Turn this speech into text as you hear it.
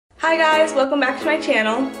Hi guys, welcome back to my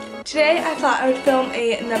channel. Today I thought I would film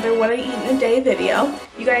another what I eat in a day video.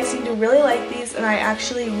 You guys seem to really like these and I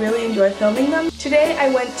actually really enjoy filming them. Today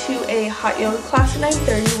I went to a hot yoga class at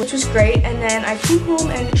 9:30, which was great, and then I came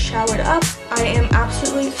home and showered up. I am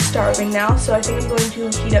absolutely starving now, so I think I'm going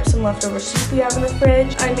to heat up some leftover soup we have in the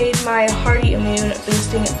fridge. I made my hearty immune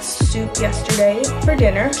boosting soup yesterday for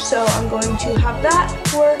dinner, so I'm going to have that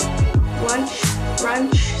for lunch,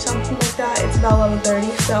 brunch, something like that. It's about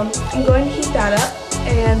 11:30, so I'm going to heat that up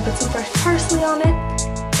and put some fresh parsley on it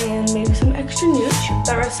and maybe some extra nooch.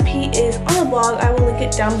 That recipe is on the blog. I will link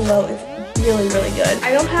it down below. It's really good.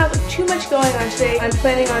 I don't have too much going on today. I'm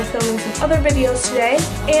planning on filming some other videos today,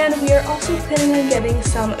 and we are also planning on getting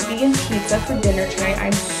some vegan pizza for dinner tonight.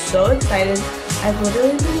 I'm so excited. I've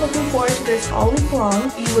literally been looking forward to this all week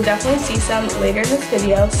long. You will definitely see some later in this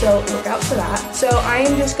video, so look out for that. So I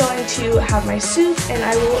am just going to have my soup and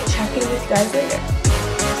I will check in with you guys later.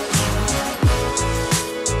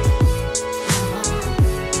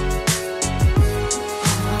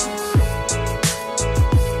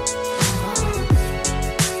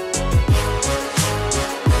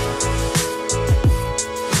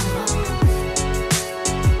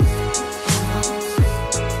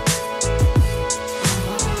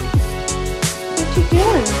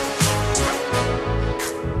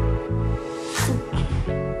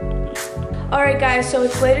 Alright guys, so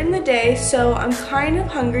it's later in the day, so I'm kind of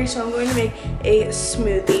hungry, so I'm going to make a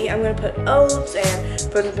smoothie. I'm going to put oats and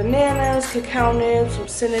frozen bananas, cacao nibs, some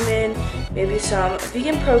cinnamon, maybe some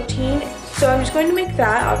vegan protein. So I'm just going to make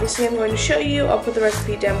that. Obviously I'm going to show you. I'll put the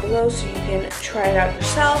recipe down below so you can try it out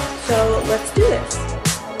yourself. So let's do this.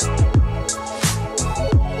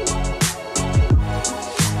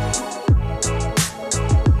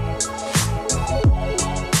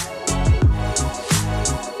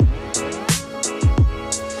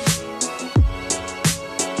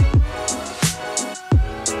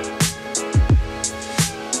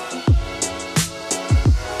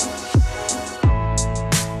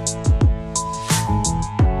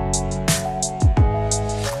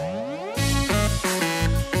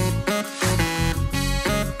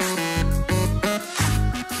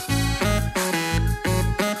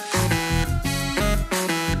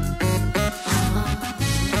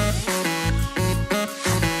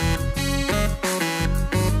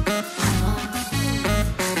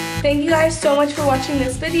 Thank you guys so much for watching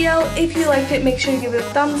this video. If you liked it, make sure to give it a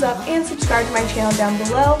thumbs up and subscribe to my channel down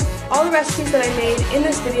below. All the recipes that I made in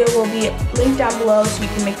this video will be linked down below so you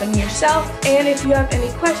can make them yourself. And if you have any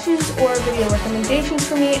questions or video recommendations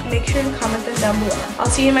for me, make sure to comment them down below. I'll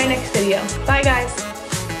see you in my next video. Bye guys!